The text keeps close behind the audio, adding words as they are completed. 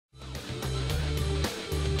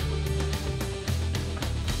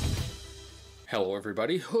Hello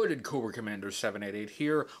everybody, Hooded Cobra Commander 788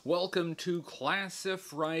 here. Welcome to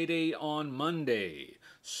Classi-Friday on Monday.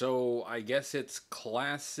 So I guess it's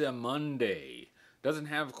Classi-Monday. Doesn't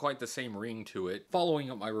have quite the same ring to it.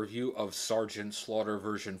 Following up my review of Sergeant Slaughter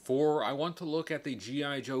version 4, I want to look at the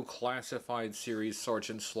G.I. Joe Classified Series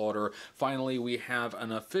Sergeant Slaughter. Finally, we have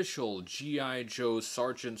an official G.I. Joe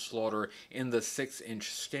Sergeant Slaughter in the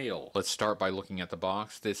 6-inch scale. Let's start by looking at the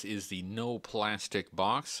box. This is the no plastic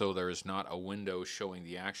box, so there is not a window showing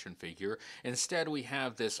the action figure. Instead, we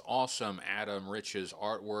have this awesome Adam Riches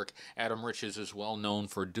artwork. Adam Riches is well known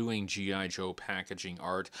for doing G.I. Joe packaging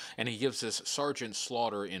art, and he gives us Sergeant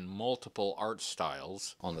Slaughter in multiple art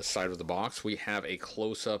styles. On the side of the box, we have a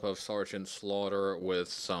close-up of Sergeant Slaughter with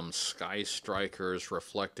some sky strikers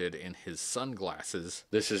reflected in his sunglasses.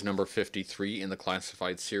 This is number 53 in the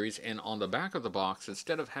Classified series, and on the back of the box,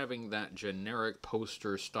 instead of having that generic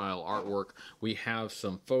poster-style artwork, we have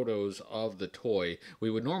some photos of the toy. We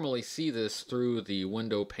would normally see this through the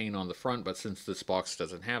window pane on the front, but since this box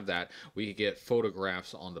doesn't have that, we get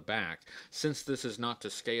photographs on the back. Since this is not to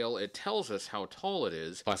scale, it tells us how tall it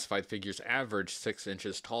is. Classified figures average 6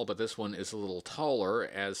 inches tall, but this one is a little taller,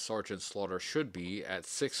 as Sergeant Slaughter should be, at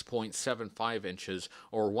 6.75 inches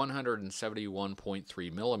or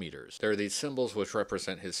 171.3 millimeters. There are these symbols which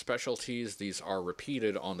represent his specialties. These are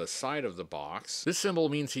repeated on the side of the box. This symbol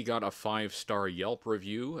means he got a 5-star Yelp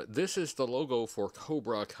review. This is the logo for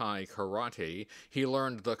Cobra Kai Karate. He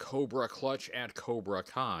learned the Cobra Clutch at Cobra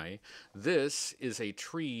Kai. This is a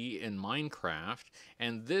tree in Minecraft,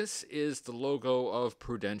 and this is the logo of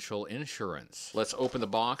Prudential Insurance. Let's open the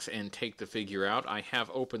box and take the figure out. I have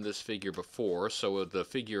opened this figure before, so the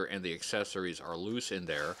figure and the accessories are loose in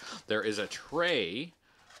there. There is a tray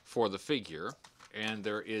for the figure, and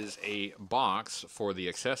there is a box for the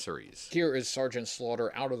accessories. Here is Sergeant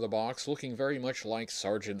Slaughter out of the box, looking very much like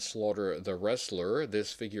Sergeant Slaughter the Wrestler.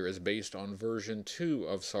 This figure is based on version 2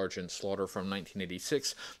 of Sergeant Slaughter from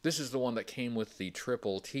 1986. This is the one that came with the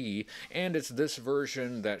triple T, and it's this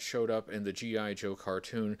version that showed up in the G.I. Joe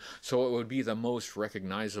cartoon, so it would be the most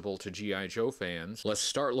recognizable to G.I. Joe fans. Let's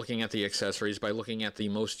start looking at the accessories by looking at the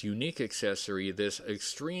most unique accessory, this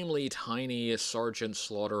extremely tiny Sergeant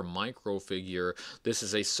Slaughter micro figure. This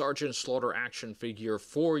is a Sergeant Slaughter action figure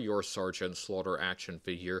for your Sergeant Slaughter action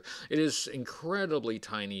figure. It is incredibly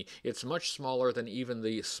tiny. It's much smaller than even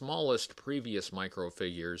the smallest previous micro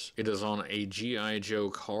figures. It is on a G.I. Joe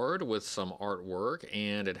card with some artwork,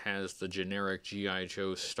 and it has the generic G.I.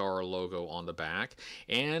 Joe star logo on the back.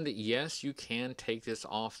 And yes, you can take this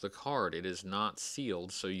off the card. It is not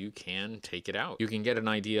sealed, so you can take it out. You can get an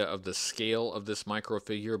idea of the scale of this micro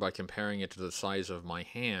figure by comparing it to the size of my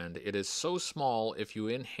hand. It is so small, if you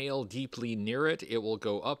inhale deeply near it, it will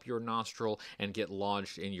go up your nostril and get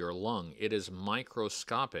lodged in your lung. It is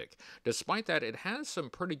microscopic. Despite that, it has some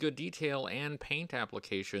pretty good detail and paint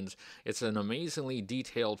applications. It's an amazingly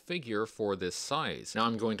detailed figure for this size. Now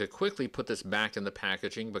I'm going to quickly put this back in the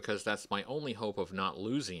packaging because that's my only hope of not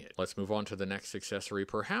losing it. Let's move on to the next accessory.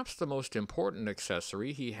 Perhaps the most important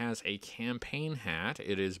accessory. He has a campaign hat.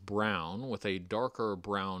 It is brown with a darker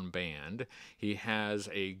brown band. He has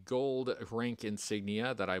a gold rank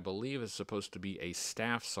insignia that I believe is supposed to be a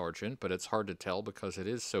staff sergeant, but it's hard to tell because it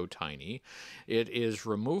is so tiny. It is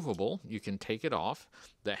removable. You can take it off.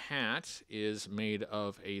 The hat is made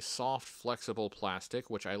of a soft, flexible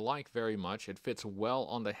plastic, which I like very much. It fits well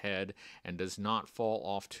on the head and does not fall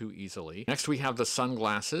off too easily. Next, we have the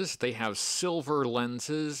sunglasses. They have silver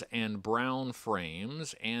lenses and brown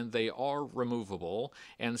frames, and they are removable.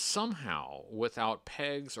 And somehow, without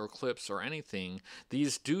pegs or clips or anything,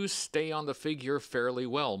 these do stay on the figure fairly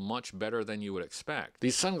well, much better than you would expect.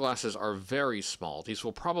 These sunglasses are very small. These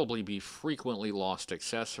will probably be frequently lost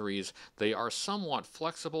accessories. They are somewhat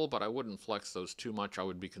flexible, but I wouldn't flex those too much. I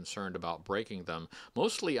would be concerned about breaking them.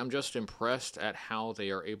 Mostly, I'm just impressed at how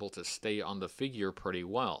they are able to stay on the figure pretty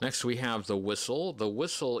well. Next, we have the whistle. The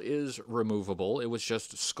whistle is removable. It was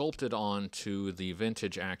just sculpted onto the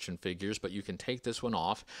vintage action figures, but you can take this one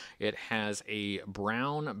off. It has a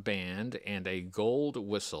brown band and a gold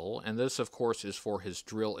whistle, and this, of course, is for his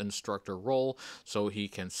drill instructor role, so he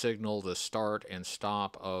can signal the start and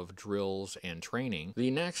stop of drills and training.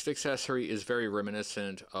 The next accessory is very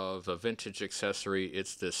reminiscent of a vintage accessory.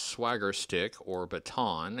 It's this swagger stick or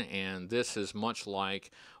baton, and this is much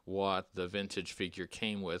like what the vintage figure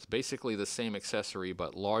came with. Basically the same accessory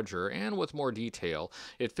but larger and with more detail.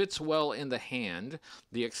 It fits well in the hand.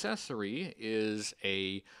 The accessory is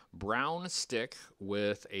a brown stick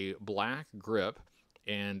with a black grip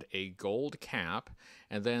and a gold cap,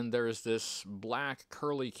 and then there's this black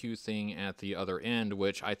curly Q thing at the other end,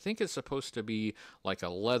 which I think is supposed to be like a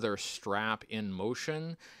leather strap in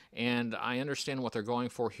motion, and I understand what they're going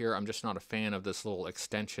for here. I'm just not a fan of this little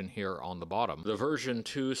extension here on the bottom. The version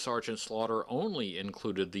 2 Sergeant Slaughter only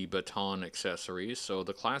included the baton accessories, so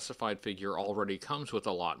the classified figure already comes with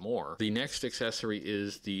a lot more. The next accessory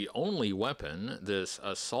is the only weapon, this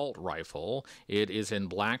assault rifle. It is in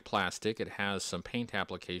black plastic, it has some paint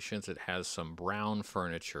applications, it has some brown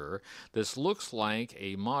furniture. This looks like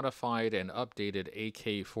a modified and updated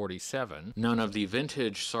AK-47. None of the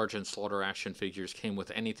vintage Sergeant Slaughter action figures came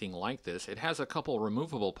with anything like this. It has a couple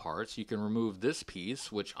removable parts. You can remove this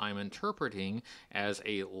piece, which I'm interpreting as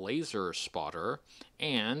a laser spotter,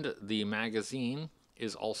 and the magazine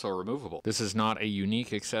is also removable. This is not a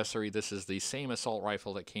unique accessory. This is the same assault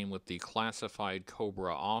rifle that came with the classified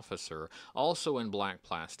Cobra Officer, also in black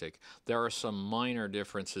plastic. There are some minor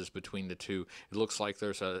differences between the two. It looks like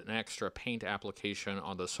there's an extra paint application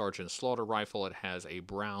on the Sergeant Slaughter rifle. It has a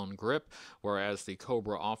brown grip, whereas the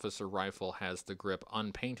Cobra Officer rifle has the grip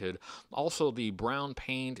unpainted. Also, the brown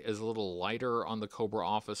paint is a little lighter on the Cobra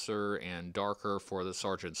Officer and darker for the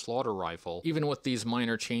Sergeant Slaughter rifle. Even with these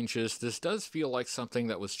minor changes, this does feel like something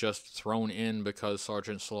that was just thrown in because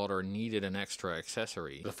Sergeant Slaughter needed an extra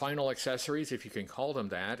accessory. The final accessories, if you can call them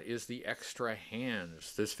that, is the extra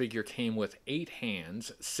hands. This figure came with 8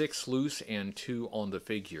 hands, 6 loose and 2 on the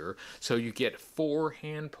figure, so you get 4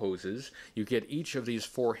 hand poses. You get each of these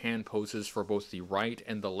 4 hand poses for both the right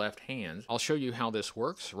and the left hands. I'll show you how this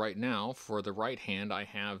works. Right now, for the right hand, I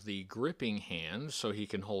have the gripping hand, so he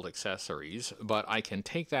can hold accessories, but I can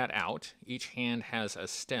take that out. Each hand has a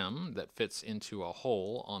stem that fits into a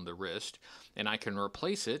hole on the wrist, and I can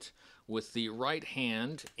replace it with the right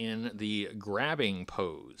hand in the grabbing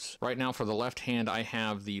pose. Right now for the left hand I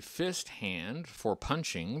have the fist hand for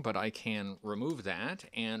punching, but I can remove that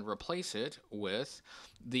and replace it with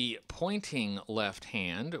the pointing left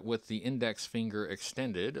hand with the index finger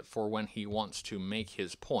extended for when he wants to make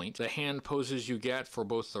his point. The hand poses you get for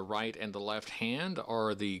both the right and the left hand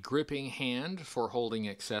are the gripping hand for holding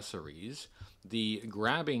accessories, the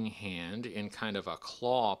grabbing hand in kind of a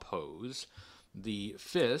claw pose, the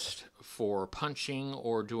fist for punching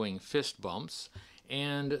or doing fist bumps,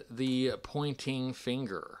 and the pointing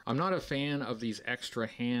finger. I'm not a fan of these extra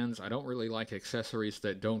hands. I don't really like accessories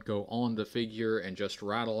that don't go on the figure and just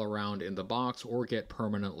rattle around in the box or get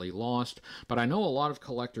permanently lost, but I know a lot of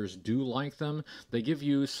collectors do like them. They give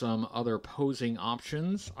you some other posing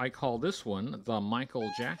options. I call this one the Michael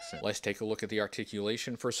Jackson. Let's take a look at the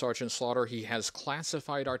articulation for Sergeant Slaughter. He has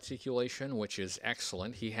classified articulation, which is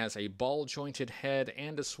excellent. He has a ball-jointed head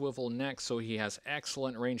and a swivel neck, so he has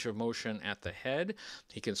excellent range of motion at the head.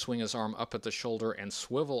 He can swing his arm up at the shoulder and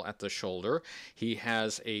swivel at the shoulder. He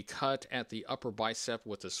has a cut at the upper bicep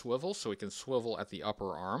with a swivel, so he can swivel at the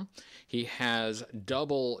upper arm. He has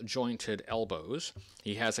double jointed elbows.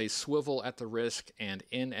 He has a swivel at the wrist and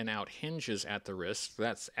in and out hinges at the wrist.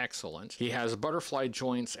 That's excellent. He has butterfly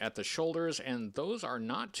joints at the shoulders, and those are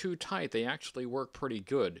not too tight. They actually work pretty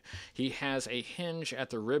good. He has a hinge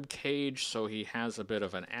at the rib cage, so he has a bit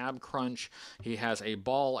of an ab crunch. He has a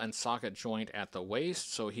ball and socket joint at the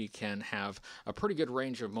waist, so he can have a pretty good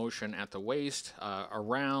range of motion at the waist,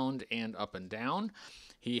 around and up and down.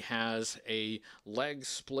 He has a leg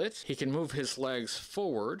split. He can move his legs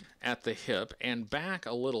forward at the hip and back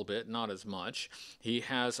a little bit, not as much. He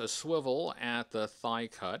has a swivel at the thigh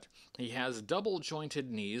cut. He has double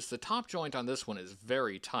jointed knees. The top joint on this one is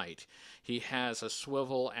very tight. He has a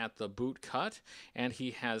swivel at the boot cut, and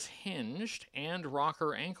he has hinged and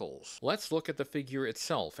rocker ankles. Let's look at the figure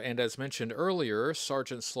itself, and as mentioned earlier,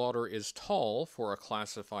 Sergeant Slaughter is tall for a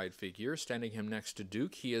classified figure. Standing him next to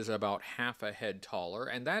Duke, he is about half a head taller,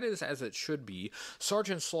 and that is as it should be.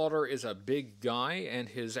 Sergeant Slaughter is a big guy, and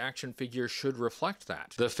his action figure should reflect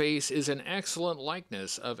that. The face is an excellent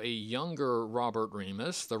likeness of a younger Robert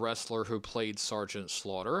Remus, the wrestler who played Sergeant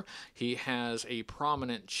Slaughter. He has a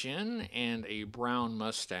prominent chin and a brown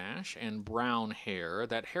mustache and brown hair.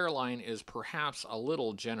 That hairline is perhaps a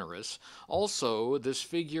little generous. Also, this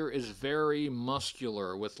figure is very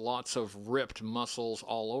muscular with lots of ripped muscles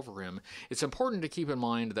all over him. It's important to keep in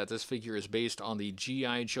mind that this figure is based on the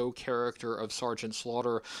G.I. Joe character of Sergeant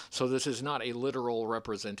Slaughter, so this is not a literal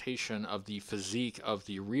representation of the physique of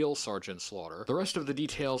the real Sergeant Slaughter. The rest of the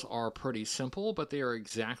details are pretty simple, but they are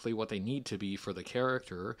exactly what they need to be for the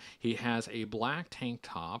character. He has a black tank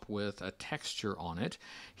top with a texture on it.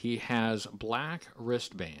 He has black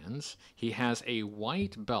wristbands. He has a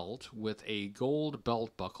white belt with a gold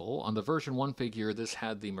belt buckle. On the version 1 figure, this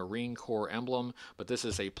had the Marine Corps emblem, but this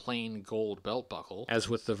is a plain gold belt buckle. As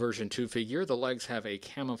with the version 2 figure, the legs have a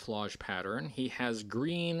camouflage pattern. He has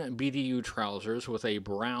green BDU trousers with a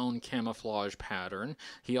brown camouflage pattern.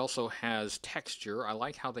 He also has texture. I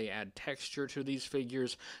like how they add texture to these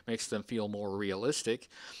figures, makes them feel more realistic.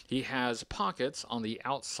 He has pockets on the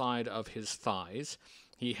outside of his thighs.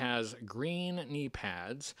 He has green knee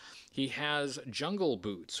pads. He has jungle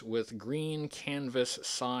boots with green canvas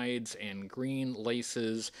sides and green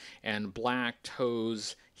laces and black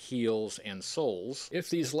toes, heels, and soles. If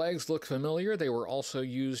these legs look familiar, they were also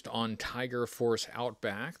used on Tiger Force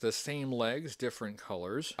Outback. The same legs, different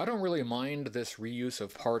colors. I don't really mind this reuse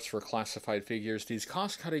of parts for classified figures. These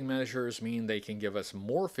cost-cutting measures mean they can give us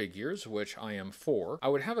more figures, which I am for. I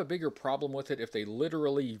would have a bigger problem with it if they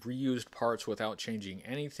literally reused parts without changing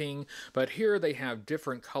anything, but here they have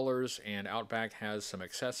different colors and Outback has some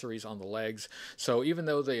accessories on the legs, so even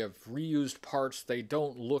though they have reused parts, they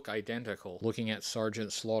don't look identical. Looking at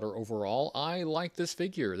Sergeant Slaughter overall, I like this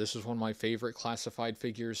figure. This is one of my favorite classified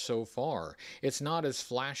figures so far. It's not as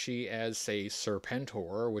flashy as, say,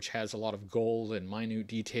 Serpentor, which has a lot of gold and minute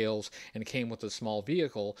details and came with a small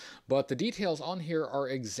vehicle, but the details on here are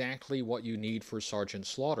exactly what you need for Sergeant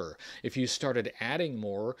Slaughter. If you started adding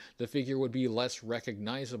more, the figure would be less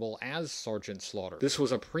recognizable as Sergeant Slaughter. This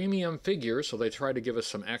was a premium figure, so they tried to give us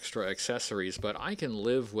some extra accessories, but I can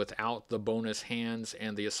live without the bonus hands,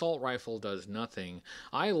 and the assault rifle does nothing.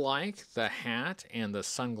 I like the hat and the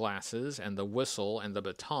sunglasses and the whistle and the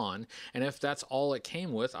baton, and if that's all it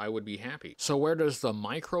came with, I would be happy. So where does the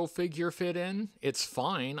micro figure fit in? It's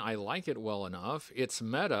fine, I like it well enough. It's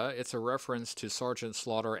meta, it's a reference to Sergeant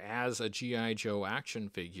Slaughter as a G.I. Joe action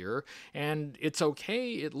figure, and it's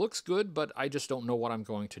okay, it looks good, but I just don't know what I'm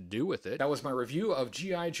going to do with it. That was my review of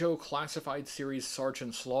G.I. Joe Classified Series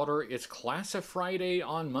Sergeant Slaughter. It's Classi-Friday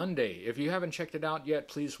on Monday. If you haven't checked it out yet,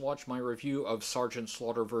 please watch my review of Sergeant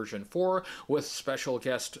Slaughter version 4 with special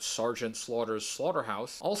guest Sergeant Slaughter's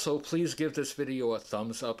Slaughterhouse. Also, please give this video a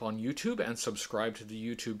thumbs up on YouTube and subscribe to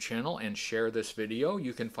the YouTube channel and share this video.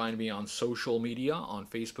 You can find me on social media on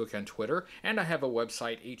Facebook and Twitter, and I have a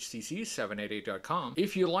website, HCC788.com.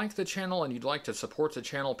 If you like the channel and you'd like to support the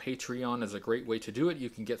channel, Patreon is a great way to do it. You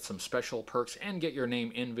can get some special perks and get your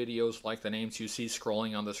name in videos like the names you see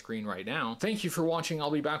scrolling on the screen right now. Thank you for watching.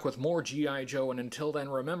 I'll be back with more G.I. Joe, and until then,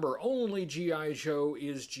 remember, only G.I. Joe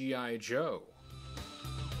is G.I. Joe.